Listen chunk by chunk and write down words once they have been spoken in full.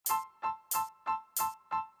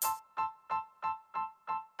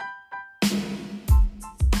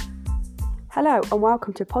Hello and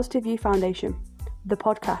welcome to Positive Youth Foundation, the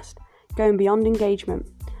podcast, going beyond engagement.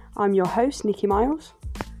 I'm your host, Nikki Miles.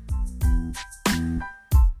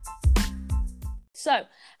 So,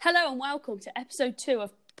 hello and welcome to episode 2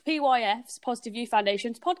 of PYF's Positive Youth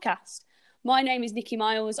Foundation's podcast. My name is Nikki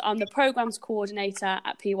Miles. I'm the Programmes Coordinator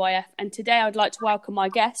at PYF, and today I'd like to welcome my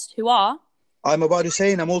guests who are... I'm Abad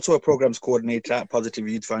Hussain. I'm also a Programmes Coordinator at Positive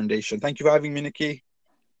Youth Foundation. Thank you for having me, Nikki.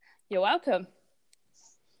 You're welcome.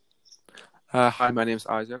 Hi, my name is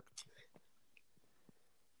Isaac.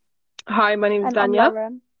 Hi, my name is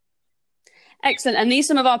Danya. Excellent. And these are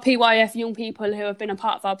some of our PYF young people who have been a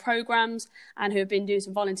part of our programmes and who have been doing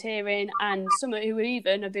some volunteering, and some who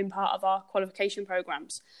even have been part of our qualification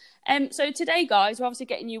programmes. So today, guys, we're obviously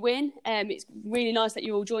getting you in. It's really nice that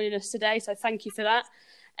you're all joining us today, so thank you for that.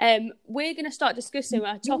 We're going to start discussing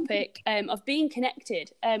our topic of being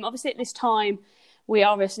connected. Obviously, at this time, we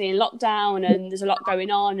are obviously in lockdown and there's a lot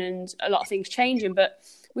going on and a lot of things changing, but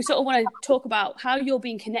we sort of want to talk about how you're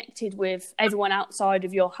being connected with everyone outside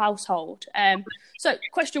of your household. So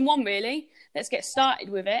question 1, really, let's get started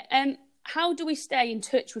with it. How do we stay in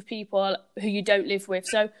touch with people who you don't live with?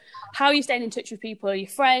 So how are you staying in touch with people, your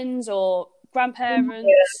friends or grandparents?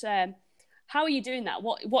 How are you doing that?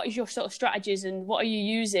 What is your sort of strategies and what are you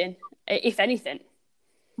using, if anything?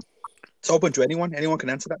 It's open to anyone. Anyone can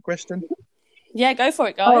answer that question. Yeah, go for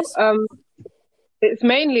it, guys. It's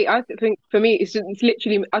mainly, I think for me, it's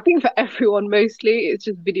literally, I think for everyone mostly, it's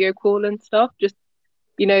just video call and stuff. Just,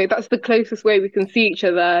 that's the closest way we can see each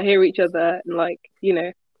other, hear each other,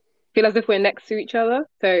 and feel as if we're next to each other.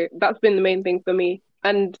 So that's been the main thing for me.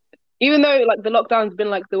 And even though the lockdown's been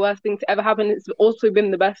the worst thing to ever happen, it's also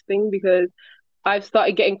been the best thing because I've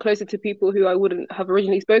started getting closer to people who I wouldn't have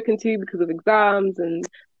originally spoken to because of exams, and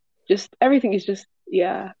just everything is just,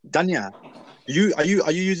 yeah. Danya, are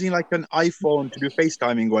you using an iPhone to do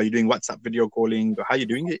FaceTiming, or are you doing WhatsApp video calling, or how are you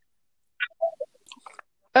doing it?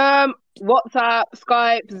 WhatsApp,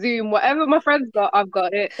 Skype, Zoom, whatever my friends got, I've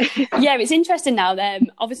got it. Yeah, it's interesting now.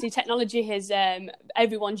 Obviously, technology has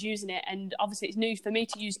everyone's using it, and obviously it's new for me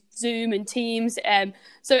to use Zoom and Teams.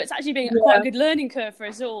 So it's actually been quite a good learning curve for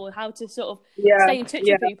us all, how to sort of stay in touch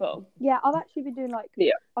with people. Yeah, I've actually been doing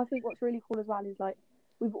I think what's really cool as well is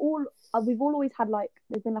we've all always had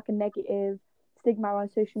there's been a negative stigma around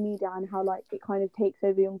social media and how it kind of takes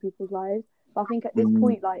over young people's lives. But I think at this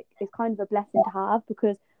point it's kind of a blessing to have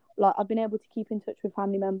because I've been able to keep in touch with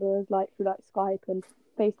family members through Skype and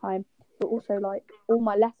FaceTime, but also all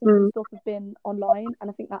my lessons and stuff have been online, and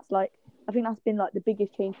I think that's been the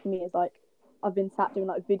biggest change for me is I've been sat doing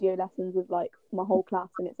video lessons with my whole class,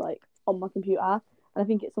 and it's on my computer, and I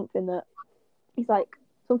think it's something that it's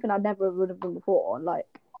something I never would have done before, and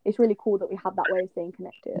it's really cool that we have that way of staying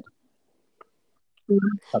connected.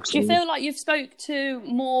 Absolutely. Do you feel like you've spoke to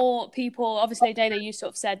more people? Obviously, Dana, you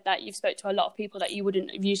sort of said that you've spoke to a lot of people that you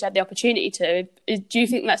wouldn't have usually had the opportunity to. Do you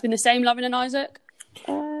think that's been the same, Lauren and Isaac?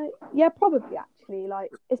 Yeah, probably actually.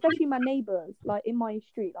 Especially my neighbours, in my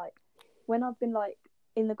street. When I've been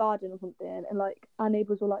in the garden or something, and our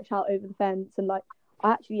neighbours will shout over the fence, and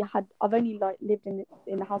I've only lived in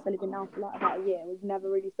the house I live in now for about a year. We've never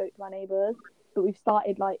really spoke to our neighbours, but we've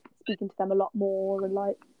started speaking to them a lot more,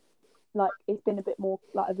 and it's been a bit more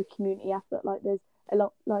of a community effort. There's a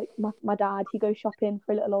lot my dad, he goes shopping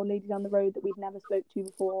for a little old lady down the road that we've never spoke to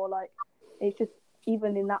before. It's just,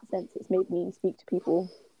 even in that sense, it's made me speak to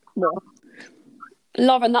people more.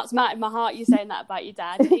 Lauren, that's melted my heart, you saying that about your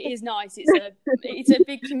dad. It is nice. It's a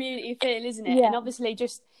big community feel, isn't it? Yeah. And obviously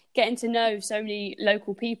just getting to know so many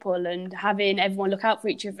local people and having everyone look out for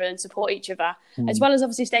each other and support each other, as well as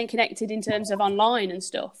obviously staying connected in terms of online and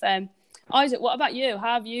stuff. Isaac, what about you?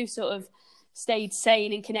 How have you sort of stayed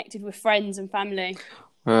sane and connected with friends and family?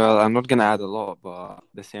 Well, I'm not going to add a lot, but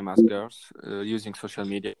the same as girls, using social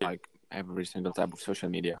media, every single type of social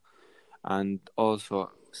media. And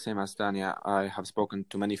also, same as Tanya, I have spoken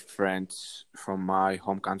to many friends from my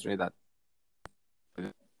home country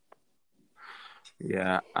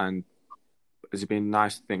and it's been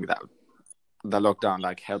nice to think that the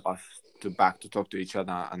lockdown help us to talk to each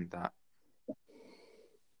other and that.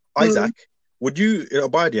 Isaac, would you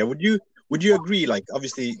agree?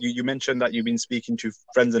 Obviously, you mentioned that you've been speaking to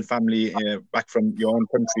friends and family back from your own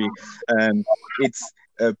country. It's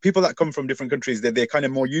people that come from different countries that they're kind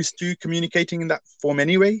of more used to communicating in that form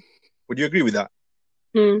anyway. Would you agree with that?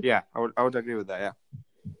 Yeah, I would agree with that.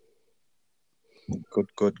 Yeah.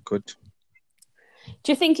 Good.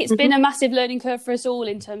 Do you think it's been a massive learning curve for us all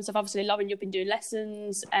in terms of, obviously, Lauren, you've been doing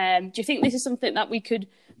lessons. Do you think this is something that we could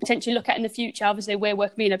potentially look at in the future? Obviously, me and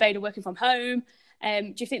Obaid are working from home.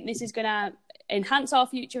 Do you think this is going to enhance our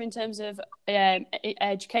future in terms of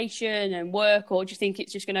education and work, or do you think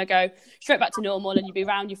it's just going to go straight back to normal and you'll be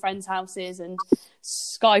around your friends' houses and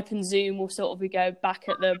Skype and Zoom will sort of go back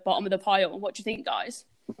at the bottom of the pile? What do you think, guys?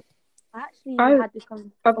 I actually had this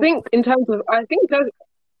conversation. I think in terms of,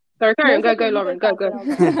 sorry, carry on, go, Lauren, go.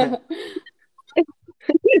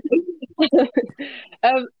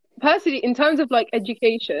 Personally, in terms of like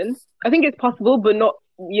education, I think it's possible, but not,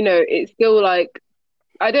 it's still like,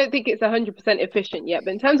 I don't think it's 100% efficient yet.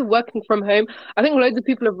 But in terms of working from home, I think loads of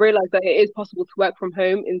people have realized that it is possible to work from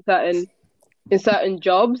home in certain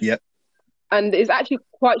jobs. Yep. And it's actually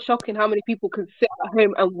quite shocking how many people can sit at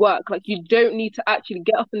home and work. Like, you don't need to actually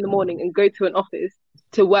get up in the morning and go to an office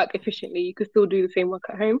to work efficiently. You could still do the same work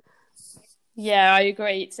at home. Yeah, I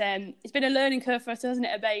agree. It's been a learning curve for us, hasn't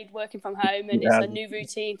it, Abaid, working from home, and it's a new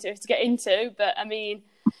routine to get into. But I mean,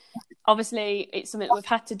 obviously, it's something that we've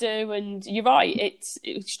had to do. And you're right, it's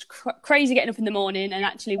crazy getting up in the morning and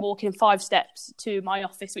actually walking 5 steps to my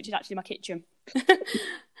office, which is actually my kitchen.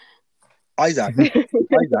 Isaac,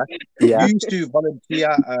 Yeah. you used to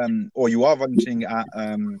volunteer, or you are volunteering at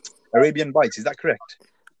Arabian Bites. Is that correct?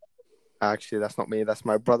 Actually, that's not me. That's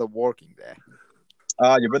my brother working there.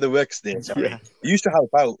 Your brother works there. Sorry. Yeah. You used to help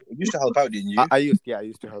out. Didn't you? I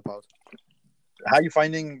used to help out. How are you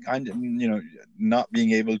finding, not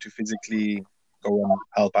being able to physically go and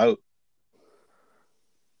help out?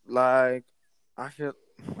 Like, I feel,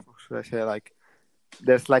 what should I say? Like,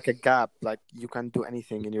 there's like a gap. Like, you can't do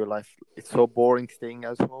anything in your life. It's so boring staying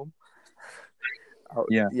at home.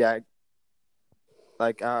 Yeah. Yeah.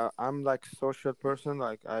 Like, I'm like a social person.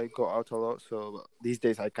 Like, I go out a lot. So these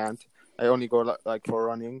days I can't. I only go like for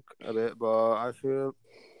running a bit. But I feel,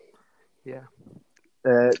 yeah.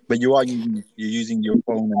 But you're using your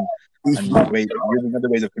phone and using other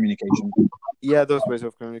ways of communication. Yeah, those ways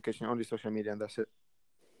of communication, only social media, and that's it.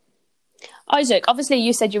 Isaac, obviously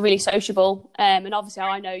you said you're really sociable, and obviously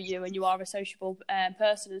I know you and you are a sociable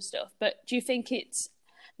person and stuff, but do you think it's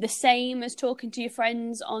the same as talking to your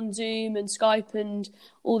friends on Zoom and Skype and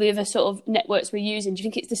all the other sort of networks we're using? Do you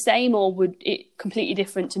think it's the same, or would it completely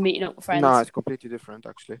different to meeting up with friends? No, it's completely different,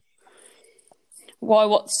 actually. Why?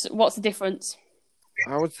 What's the difference?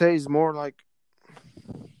 I would say it's more like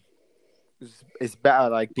it's better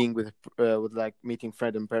like being with like meeting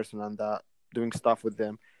friends in person and doing stuff with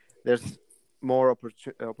them. There's more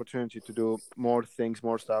opportunity to do more things,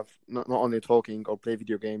 more stuff, not only talking or play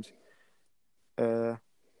video games.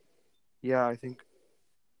 Yeah, I think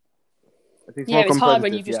it's hard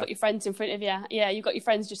when you've just got your friends in front of you. Yeah, you've got your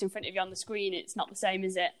friends just in front of you on the screen. It's not the same,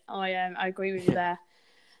 is it? I agree with you there.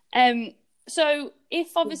 So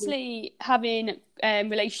if obviously having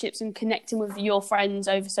relationships and connecting with your friends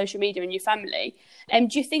over social media and your family,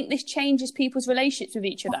 do you think this changes people's relationships with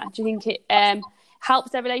each other? Do you think it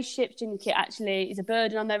helps their relationships? Do you think it actually is a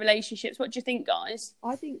burden on their relationships? What do you think, guys?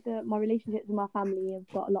 I think that my relationships with my family have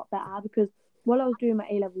got a lot better because while I was doing my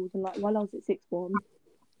A-levels and like while I was at sixth form,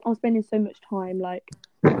 I was spending so much time like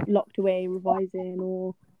locked away revising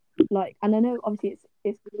or like, and I know obviously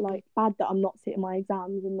it's like bad that I'm not sitting my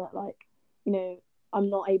exams and that like, I'm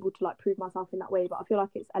not able to like prove myself in that way, but I feel like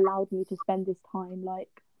it's allowed me to spend this time like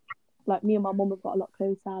me and my mum have got a lot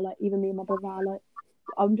closer, like even me and my brother, like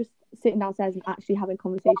I'm just sitting downstairs and actually having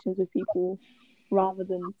conversations with people rather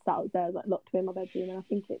than sat upstairs like locked away in my bedroom, and I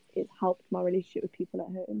think it's helped my relationship with people at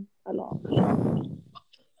home a lot.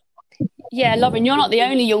 Yeah, Lauren, you're not the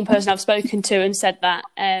only young person I've spoken to and said that.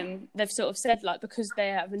 They've sort of said like because they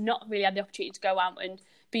have not really had the opportunity to go out and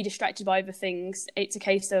be distracted by other things, it's a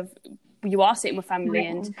case of you are sitting with family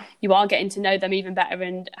and you are getting to know them even better,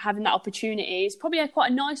 and having that opportunity is probably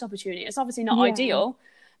quite a nice opportunity. It's obviously not ideal,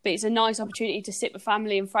 but it's a nice opportunity to sit with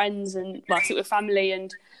family and friends and sit with family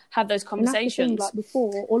and have those conversations. And that's the thing,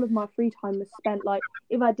 like before, all of my free time was spent like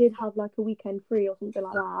if I did have like a weekend free or something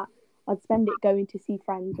like that, I'd spend it going to see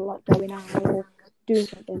friends or like going out or doing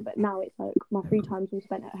something. But now it's like my free time's all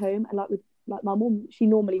spent at home, and like with like my mum, she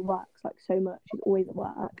normally works like so much, she's always at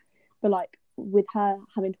work, but like with her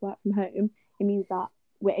having to work from home, it means that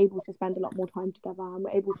we're able to spend a lot more time together, and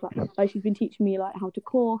we're able to like she's been teaching me like how to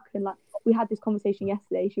cook, and like we had this conversation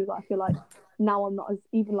yesterday. She was like, I feel like now I'm not as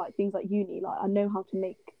even like things like uni, like I know how to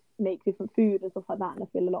make different food and stuff like that, and I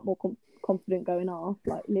feel a lot more confident going off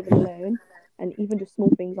like living alone, and even just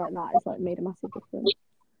small things like that has like made a massive difference.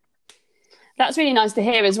 That's really nice to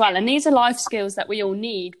hear as well. And these are life skills that we all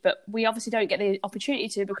need, but we obviously don't get the opportunity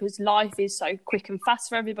to because life is so quick and fast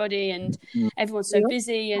for everybody and everyone's so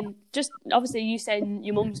busy. And just obviously you saying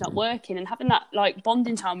your mum's not working and having that like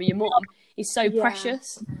bonding time with your mum is so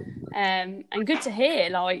precious. And good to hear,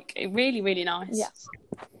 like really, really nice. Yeah.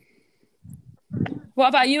 What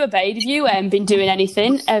about you, Abaid? Have you been doing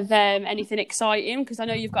anything exciting? Because I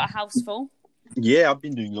know you've got a house full. Yeah, I've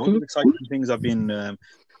been doing loads of exciting things. I've been,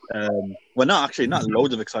 well, not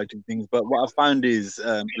loads of exciting things, but what I've found is,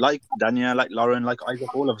 like Dania, like Lauren, like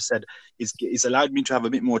Isaac, all have said, it's allowed me to have a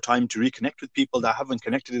bit more time to reconnect with people that I haven't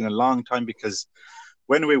connected in a long time. Because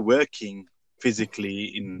when we're working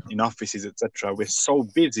physically in offices, etc., we're so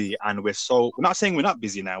busy, and we're not saying we're not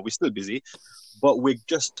busy now. We're still busy, but we're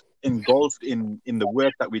just engulfed in the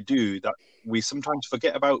work that we do that we sometimes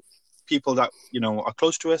forget about people that are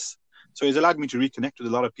close to us. So it's allowed me to reconnect with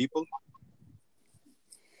a lot of people.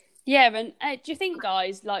 Yeah, and do you think,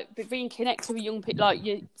 guys, like being connected with young people, like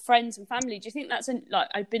your friends and family, do you think that's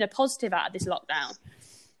been a positive out of this lockdown?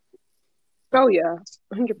 Oh yeah,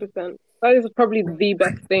 100%. That is probably the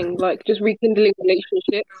best thing. Like, just rekindling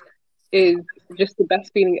relationships is just the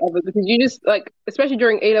best feeling ever, because you just like, especially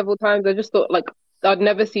during A-level times, I just thought like I'd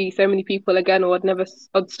never see so many people again, or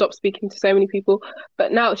I'd stop speaking to so many people.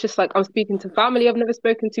 But now it's just like I'm speaking to family I've never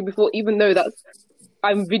spoken to before, even though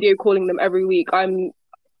I'm video calling them every week. I'm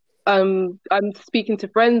speaking to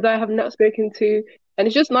friends I have not spoken to, and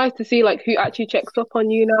it's just nice to see like who actually checks up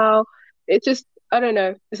on you now. It's just, I don't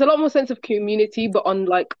know, it's a lot more sense of community, but on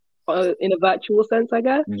like in a virtual sense, I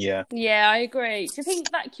guess. Yeah, I agree. Do you think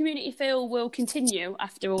that community feel will continue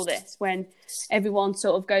after all this, when everyone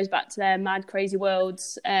sort of goes back to their mad, crazy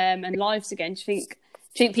worlds and lives again? Do you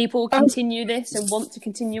think people will continue this and want to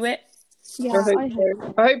continue it? Yeah, I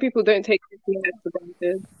hope people don't take this for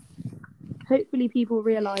granted. Hopefully people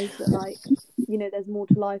realise that, like, there's more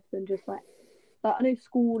to life than just like I know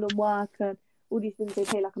school and work and all these things, they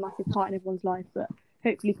play like a massive part in everyone's life, but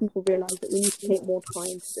hopefully people realise that we need to take more time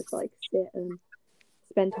to just like sit and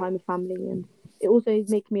spend time with family. And it also is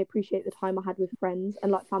making me appreciate the time I had with friends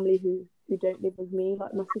and like family who don't live with me,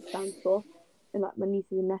 like my sister and stuff, and like my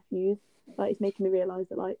nieces and nephews. Like, it's making me realise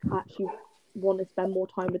that like I actually want to spend more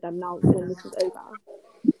time with them now when this is over.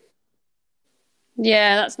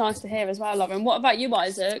 Yeah, that's nice to hear as well, Lauren. What about you,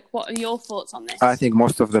 Isaac? What are your thoughts on this? I think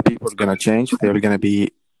most of the people are gonna change. They're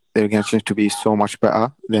gonna change to be so much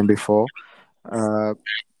better than before.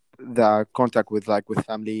 The contact with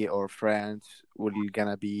family or friends will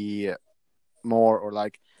gonna be more, or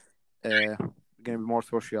like gonna be more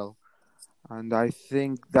social, and I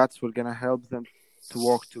think that's what gonna help them to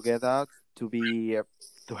work together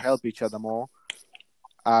to help each other more,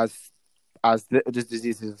 as this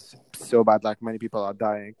disease is so bad. Like, many people are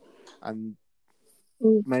dying, and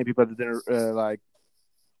many people didn't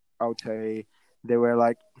I would say they were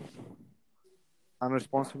like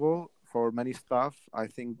unresponsible for many stuff. I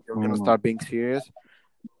think they're gonna start being serious,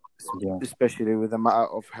 especially with the matter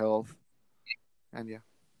of health. And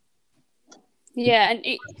yeah, and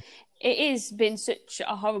it has been such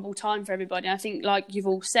a horrible time for everybody. I think, like you've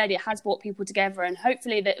all said, it has brought people together, and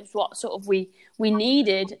hopefully that's what sort of we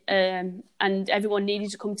needed, and everyone needed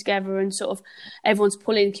to come together, and sort of everyone's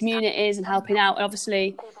pulling communities and helping out. And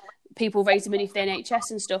obviously, people raising money for the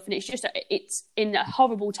NHS and stuff, and it's in a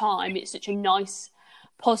horrible time. It's such a nice,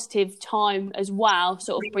 positive time as well,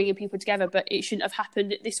 sort of bringing people together, but it shouldn't have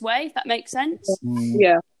happened this way, if that makes sense.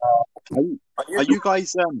 Yeah. Are you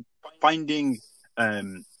guys finding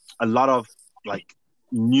a lot of like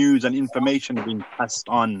news and information being passed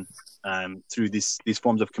on through these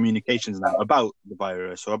forms of communications now about the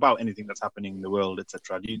virus or about anything that's happening in the world,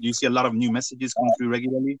 etc.? Do you see a lot of new messages coming through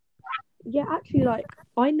regularly? Yeah, actually, like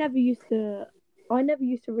I never used to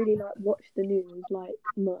really like watch the news like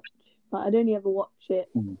much. Like, I'd only ever watch it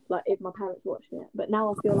like if my parents watched it. But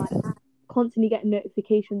now I feel like constantly getting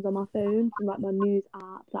notifications on my phone from like my news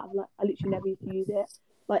app that I literally never used to use it,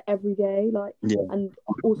 like every day, like and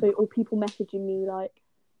also or people messaging me like,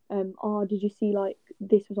 did you see like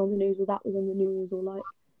this was on the news or that was on the news, or like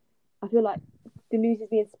I feel like the news is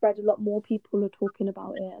being spread a lot more. People are talking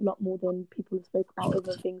about it a lot more than people have spoke about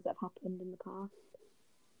other things that have happened in the past.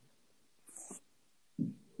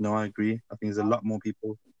 No, I agree. I think there's a lot more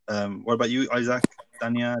people. What about you, Isaac,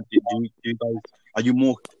 Dania? Do you guys are you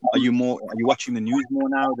watching the news more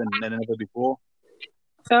now than ever before?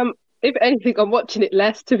 If anything, I'm watching it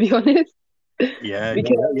less, to be honest. Yeah.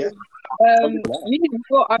 Usually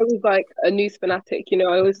before I was like a news fanatic,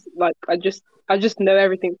 I was like I just know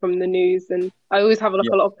everything from the news, and I always have like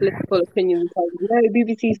a lot of political opinions. Like, no,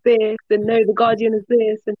 BBC's this, and no, the Guardian is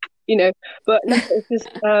this, and but now it's just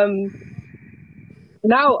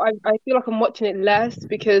now I feel like I'm watching it less,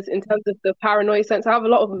 because in terms of the paranoid sense, I have a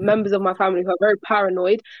lot of members of my family who are very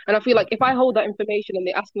paranoid, and I feel like if I hold that information and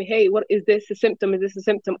they ask me, hey, what is this a symptom? Is this a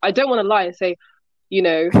symptom? I don't want to lie and say,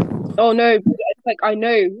 oh no, it's like I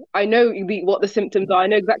know what the symptoms are. I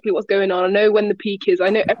know exactly what's going on. I know when the peak is. I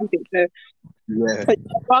know everything. So Yeah. I'd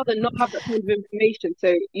rather not have that kind of information.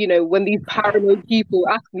 So, you know, when these paranoid people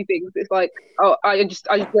ask me things, it's like, oh, I just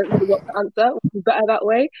don't know what to answer, which is better that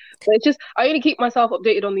way. But it's just, I only keep myself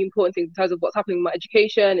updated on the important things in terms of what's happening in my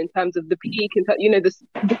education, in terms of the peak, you know, the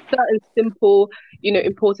certain simple, you know,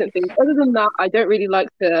 important things. Other than that, I don't really like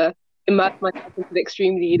to immerse myself into the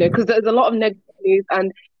extremely, you know, because there's a lot of negative news,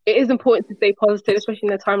 and it is important to stay positive, especially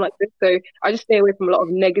in a time like this. So I just stay away from a lot of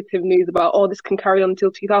negative news about, oh, this can carry on until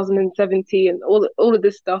 2070 and all of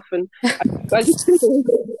this stuff. And I just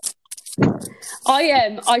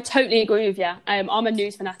I totally agree with you. I'm a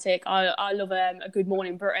news fanatic. I love a Good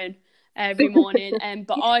Morning Britain every morning.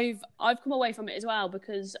 But I've come away from it as well,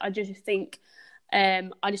 because I just think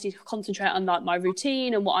I just need to concentrate on like my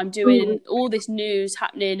routine and what I'm doing. And all this news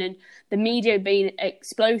happening and the media being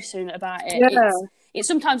explosive about it. Yeah. It's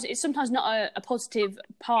sometimes not a positive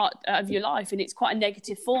part of your life, and it's quite a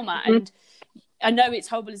negative format. And I know it's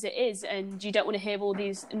horrible as it is, and you don't want to hear all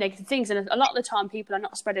these negative things. And a lot of the time, people are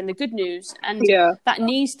not spreading the good news, and that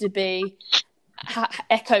needs to be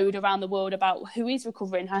echoed around the world about who is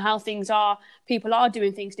recovering and how things are. People are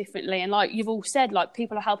doing things differently, and like you've all said, like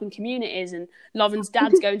people are helping communities, and Lauren's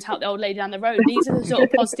dad's going to help the old lady down the road. These are the sort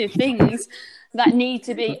of positive things that need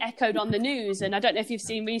to be echoed on the news. And I don't know if you've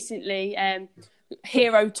seen recently,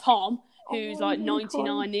 Hero Tom, who's like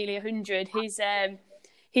 99, nearly 100.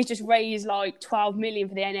 He's just raised like 12 million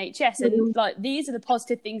for the NHS, and like these are the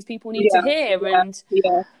positive things people need to hear. And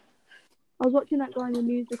I was watching that guy in the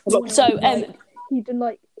news this morning. So he did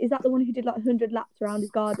like, is that the one who did like 100 laps around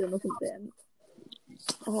his garden or something?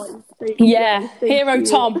 Oh, so Hero cute.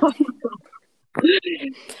 Tom.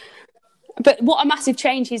 But what a massive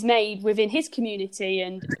change he's made within his community,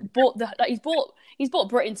 and he's brought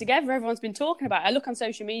Britain together. Everyone's been talking about it. I look on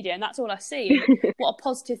social media, and that's all I see. And what a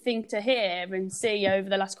positive thing to hear and see over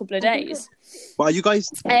the last couple of days. But are you guys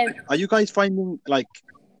finding, like,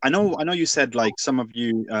 I know you said like some of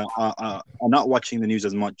you are not watching the news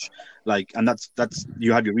as much, like, and that's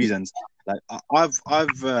you have your reasons. Like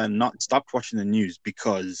I've not stopped watching the news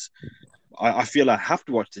because I feel I have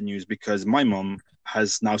to watch the news because my mum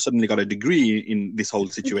has now suddenly got a degree in this whole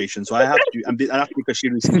situation. So I have to, and that's because she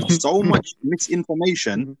receives so much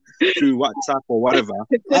misinformation through WhatsApp or whatever.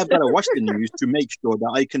 I've got to watch the news to make sure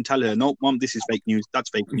that I can tell her, no, Mom, this is fake news. That's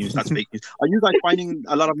fake news. That's fake news. Are you guys finding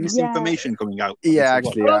a lot of misinformation coming out? Yeah,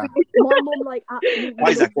 actually, yeah. My mum like absolutely.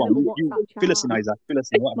 Isaac, fill us in, Isaac. Fill us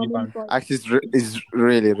in. What have you found? Actually, it's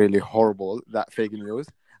really, really horrible, that fake news.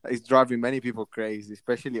 It's driving many people crazy,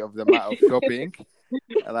 especially of the amount of shopping.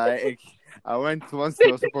 Like, I went once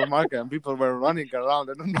to a supermarket and people were running around.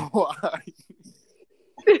 I don't know why.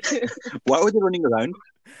 Why were they running around?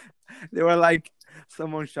 They were like,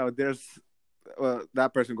 someone shouted, "There's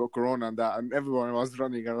that person got corona," and everyone was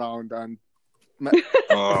running around and.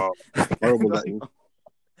 Oh, horrible that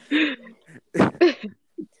is.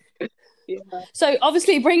 So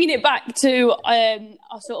obviously bringing it back to our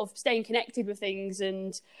sort of staying connected with things,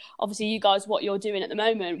 and obviously you guys, what you're doing at the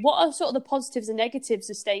moment, what are sort of the positives and negatives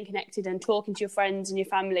of staying connected and talking to your friends and your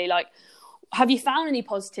family? Like, have you found any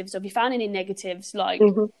positives? Have you found any negatives? Like,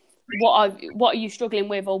 what are you struggling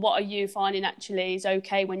with, or what are you finding actually is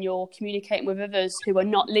okay when you're communicating with others who are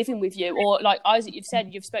not living with you? Or like Isaac, you've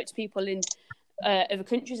said you've spoke to people in other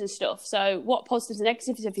countries and stuff. So what positives and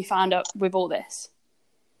negatives have you found out with all this?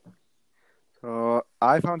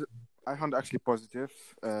 I found actually positive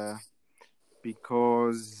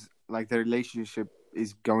because like the relationship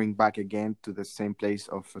is going back again to the same place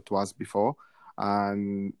of it was before,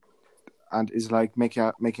 and is like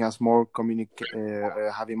making us more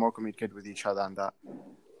having more communicate with each other, and that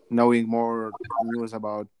knowing more news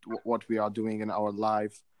about what we are doing in our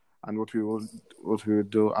life and what we will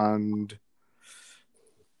do, and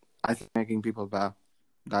I think making people better,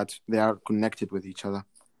 that they are connected with each other.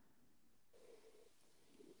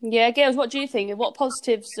 Yeah, girls, what do you think? What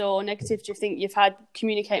positives or negatives do you think you've had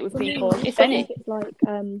communicating with people, if any? It's like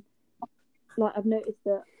I've noticed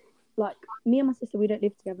that, like, me and my sister, we don't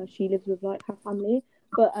live together. She lives with like her family,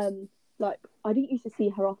 but like I didn't used to see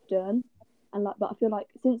her often, and like, but I feel like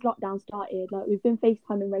since lockdown started, like we've been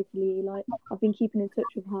FaceTiming regularly. Like I've been keeping in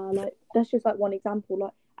touch with her. Like that's just like one example.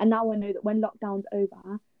 Like, and now I know that when lockdown's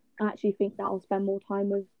over, I actually think that I'll spend more time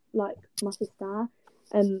with like my sister,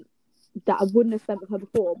 that I wouldn't have spent with her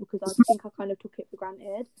before, because I think I kind of took it for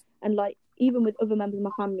granted. And like even with other members of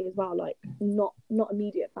my family as well, like not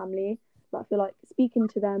immediate family, but I feel like speaking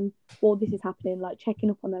to them while this is happening, like checking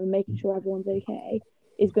up on them and making sure everyone's okay,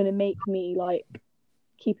 is going to make me like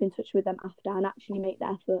keep in touch with them after, and actually make the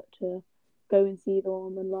effort to go and see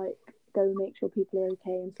them and like go and make sure people are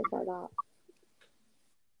okay and stuff like that.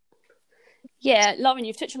 Yeah, Lauren,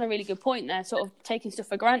 you've touched on a really good point there, sort of taking stuff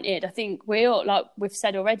for granted. I think we all, like we've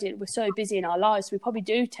said already, we're so busy in our lives, we probably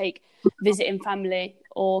do take visiting family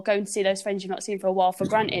or going to see those friends you've not seen for a while for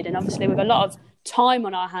granted. And obviously with a lot of time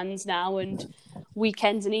on our hands now and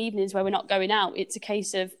weekends and evenings where we're not going out, it's a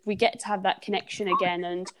case of we get to have that connection again.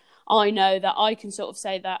 And I know that I can sort of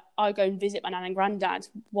say that I go and visit my nan and granddad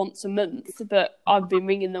once a month, but I've been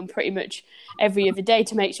ringing them pretty much every other day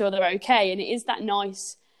to make sure they're okay. And it is that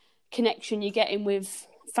nice connection you're getting with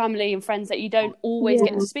family and friends that you don't always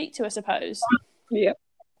get to speak to, I suppose. Yeah.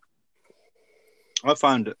 I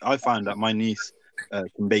found that my niece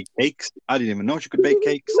can bake cakes. I didn't even know she could bake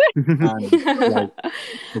cakes. And,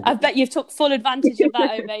 I bet you've took full advantage of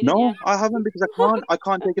that, Obey. No, I haven't, because I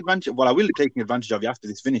can't take advantage. Well, I will be taking advantage of you after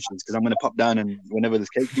this finishes, because I'm going to pop down and whenever there's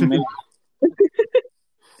cake being made.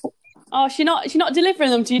 Oh, she's not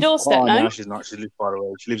delivering them to your doorstep, no? No, she's not. She lives far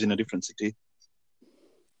away. She lives in a different city.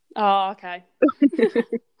 Oh, okay.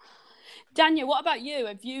 Daniel, what about you?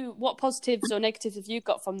 What positives or negatives have you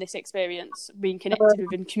got from this experience, being connected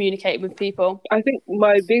with and communicating with people? I think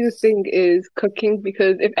my biggest thing is cooking,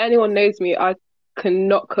 because if anyone knows me, I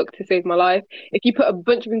cannot cook to save my life. If you put a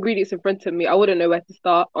bunch of ingredients in front of me, I wouldn't know where to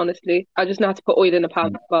start, honestly. I just know how to put oil in a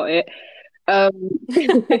pan, that's about it.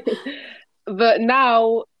 But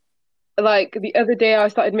now, like the other day, I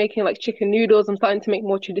started making like chicken noodles. I'm starting to make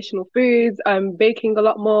more traditional foods. I'm baking a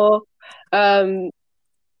lot more.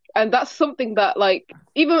 And that's something that, like,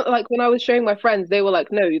 even like when I was showing my friends, they were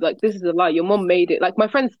like, no, like this is a lie. Your mom made it. Like my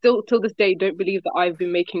friends still till this day don't believe that I've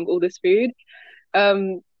been making all this food.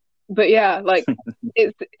 But yeah, like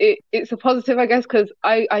it's a positive, I guess, because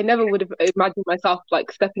I never would have imagined myself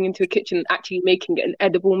like stepping into a kitchen and actually making an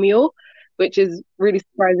edible meal, which is really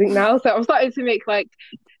surprising now. So I'm starting to make like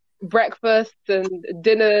breakfasts and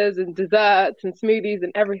dinners and desserts and smoothies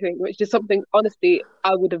and everything, which is something honestly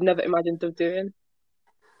I would have never imagined of doing.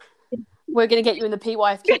 We're going to get you in the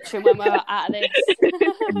PYF kitchen when we're out of this.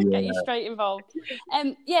 Get you straight involved.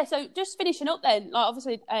 So just finishing up then, like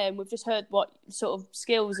obviously we've just heard what sort of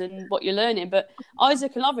skills and what you're learning, but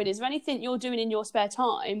Isaac and Lauren, is there anything you're doing in your spare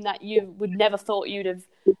time that you would never thought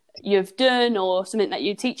you've done, or something that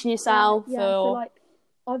you're teaching yourself? So like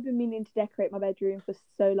I've been meaning to decorate my bedroom for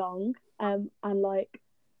so long, and like,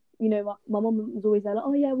 you know, my mum was always there like,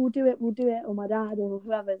 oh yeah, we'll do it, or my dad or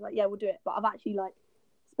whoever's like, yeah, we'll do it. But I've actually like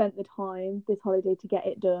spent the time this holiday to get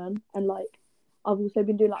it done, and like I've also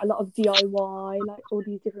been doing like a lot of DIY, like all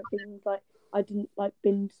these different things. Like I didn't like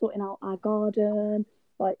been sorting out our garden.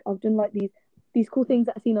 Like I've done like these cool things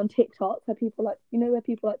that I've seen on TikTok where people like, you know, where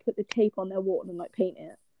people like put the tape on their wall and like paint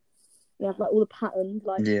it. They have like all the patterns,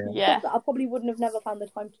 like stuff that I probably wouldn't have never found the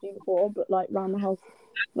time to do before, but like around the house,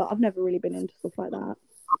 like I've never really been into stuff like that.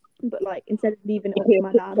 But like instead of leaving it up to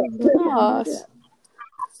my dad, I was like, yeah, do it.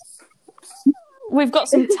 We've got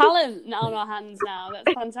some talent now on our hands now.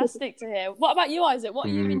 That's fantastic to hear. What about you, Isaac? What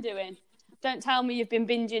have you been doing? Don't tell me you've been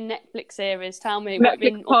binging Netflix series. Tell me what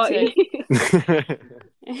you've been up to.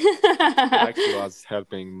 Actually, I was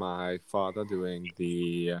helping my father doing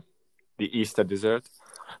the Easter dessert,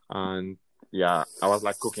 and yeah, I was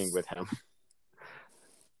like cooking with him.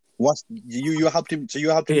 What you helped him? So you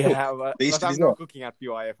helped him cook? But I'm not cooking at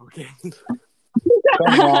PYF, okay?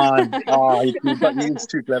 Come on! He's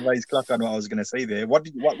too clever. He's clocked on what I was going to say there. What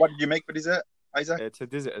did you make for dessert, Isaac? It's a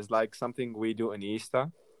dessert. It's like something we do in Easter.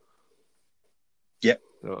 Yeah.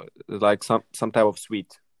 So it's like some type of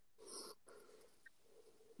sweet.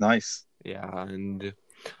 Nice. Yeah, and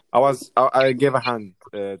I gave a hand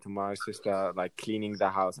to my sister, like cleaning the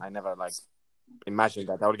house. I never like imagined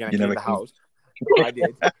that I was gonna clean the house. I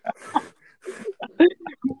did.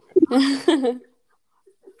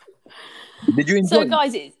 Did you enjoy? So,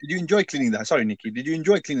 guys, did you enjoy cleaning the house? Sorry, Nikki. Did you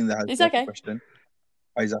enjoy cleaning the house? It's okay. Question.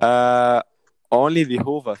 Isaac. Only the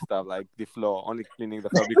Hoover stuff, like the floor. Only cleaning the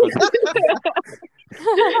floor because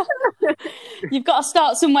you've got to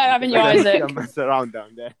start somewhere, haven't you, Isaac? I mess around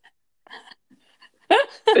down there.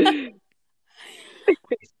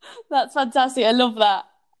 That's fantastic. I love that.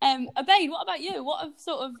 Abaid, what about you? What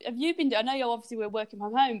have you been doing? I know we're working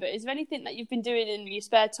from home, but is there anything that you've been doing in your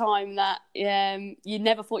spare time that you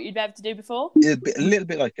never thought you'd be able to do before? A little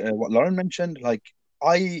bit like what Lauren mentioned. Like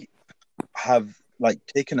I have like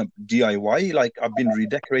taken up DIY. Like I've been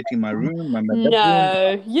redecorating my room, my bedroom.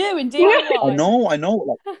 No, you and DIY. I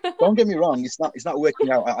know. Like, don't get me wrong. It's not working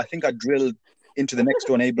out. I think I drilled into the next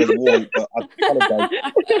door neighbor's wall, but I apologize.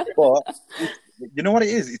 But you know what it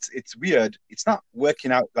is? It's weird. It's not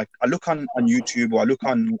working out. Like I look on YouTube or I look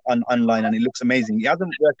on online and it looks amazing. It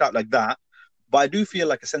hasn't worked out like that, but I do feel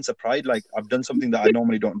like a sense of pride. Like I've done something that I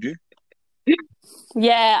normally don't do.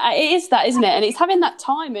 Yeah, it is that, isn't it? And it's having that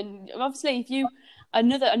time. And obviously, if you a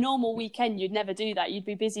normal weekend, you'd never do that. You'd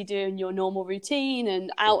be busy doing your normal routine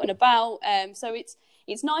and out and about. So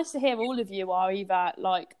it's nice to hear all of you are either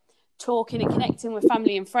like talking and connecting with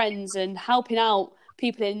family and friends and helping out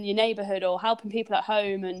people in your neighbourhood or helping people at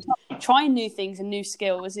home and trying new things and new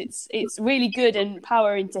skills. It's really good and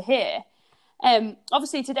empowering to hear.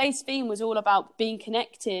 Obviously, today's theme was all about being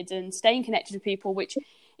connected and staying connected with people, which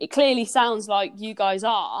it clearly sounds like you guys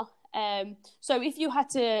are. So if you had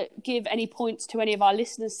to give any points to any of our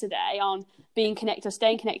listeners today on being connected or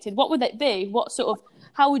staying connected, what would it be?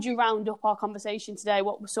 How would you round up our conversation today?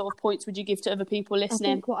 What sort of points would you give to other people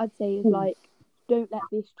listening? I think what I'd say is like, don't let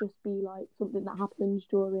this just be like something that happens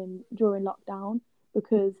during lockdown,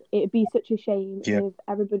 because it'd be such a shame if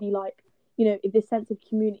everybody, like, you know, if this sense of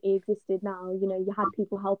community existed now, you know, you had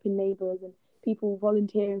people helping neighbours and people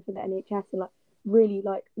volunteering for the NHS and like really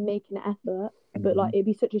like making an effort, but like it'd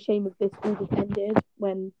be such a shame if this all just ended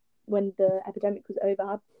when the epidemic was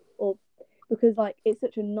over, or because like it's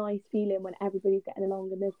such a nice feeling when everybody's getting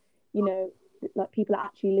along and there's, you know, like people are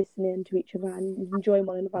actually listening to each other and enjoying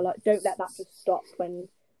one another. Like, don't let that just stop when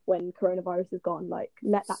coronavirus is gone. Like,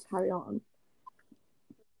 let that carry on.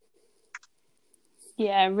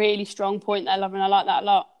 Yeah, really strong point there, Lauren. I like that a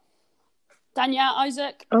lot. Danielle,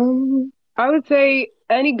 Isaac? I would say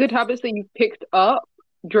any good habits that you've picked up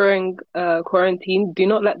during quarantine, do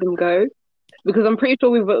not let them go, because I'm pretty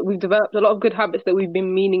sure we've developed a lot of good habits that we've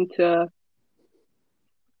been meaning to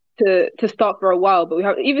start for a while. But we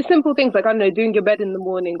have even simple things like, I don't know, doing your bed in the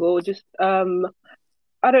morning, or just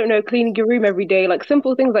I don't know, cleaning your room every day, like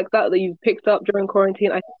simple things like that you've picked up during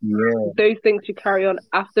quarantine. I think those things should carry on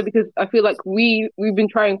after, because I feel like we've been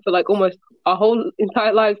trying for like almost our whole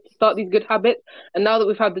entire lives to start these good habits, and now that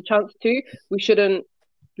we've had the chance to, we shouldn't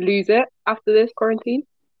lose it after this quarantine.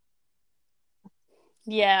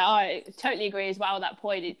 Yeah, I totally agree as well at that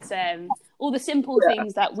point. It's all the simple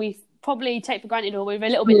things that we probably take for granted or we're a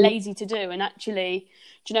little bit lazy to do. And actually,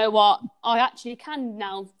 do you know what? I actually can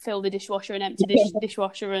now fill the dishwasher and empty the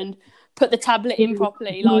dishwasher and put the tablet in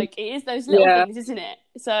properly. Like, it is those little things, isn't it?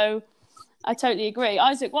 So I totally agree.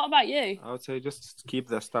 Isaac, what about you? I would say just keep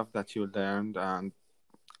the stuff that you learned. And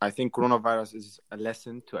I think coronavirus is a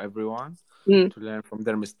lesson to everyone to learn from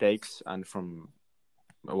their mistakes and from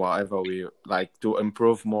whatever we like, to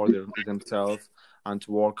improve more themselves and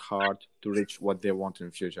to work hard to reach what they want in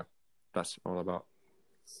the future. That's all about.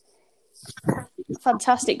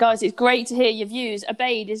 Fantastic, guys. It's great to hear your views.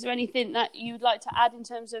 Abaid, is there anything that you'd like to add in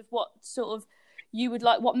terms of what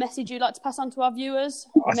message you'd like to pass on to our viewers?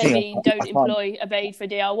 Maybe don't employ Abaid for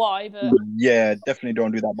DIY, but yeah, definitely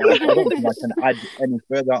don't do that. But I don't think I can add any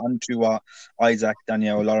further onto what Isaac,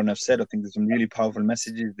 Danielle, Lauren have said. I think there's some really powerful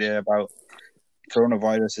messages there about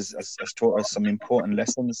coronavirus has taught us some important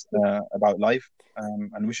lessons about life,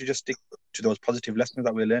 and we should just stick to those positive lessons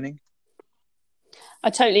that we're learning. I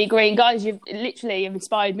totally agree. And guys, you've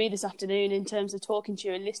inspired me this afternoon in terms of talking to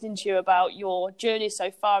you and listening to you about your journey so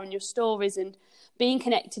far and your stories and being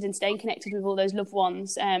connected and staying connected with all those loved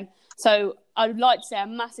ones. So I would like to say a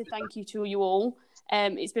massive thank you to you all.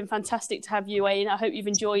 It's been fantastic to have you in. I hope you've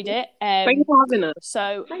enjoyed it. Thank you for having us.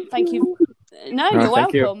 So thank you. No, you're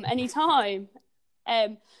welcome. Anytime.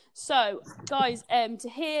 So guys, to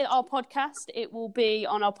hear our podcast, it will be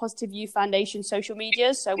on our Positive Youth Foundation social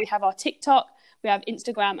medias. So we have our TikTok, we have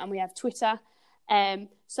Instagram, and we have Twitter.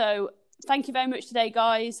 So thank you very much today,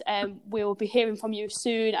 guys. We'll be hearing from you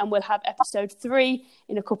soon, and we'll have episode 3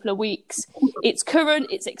 in a couple of weeks. It's current,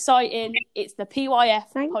 it's exciting, it's the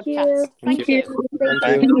PYF podcast. Thank you.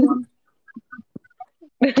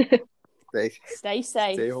 Stay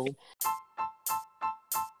safe. Stay home.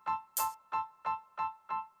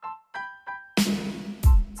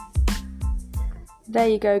 There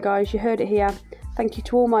you go, guys. You heard it here. Thank you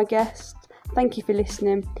to all my guests. Thank you for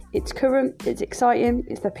listening. It's current, it's exciting,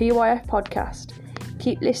 it's the PYF podcast.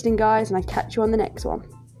 Keep listening, guys, and I'll catch you on the next one.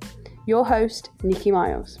 Your host, Nikki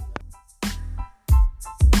Miles.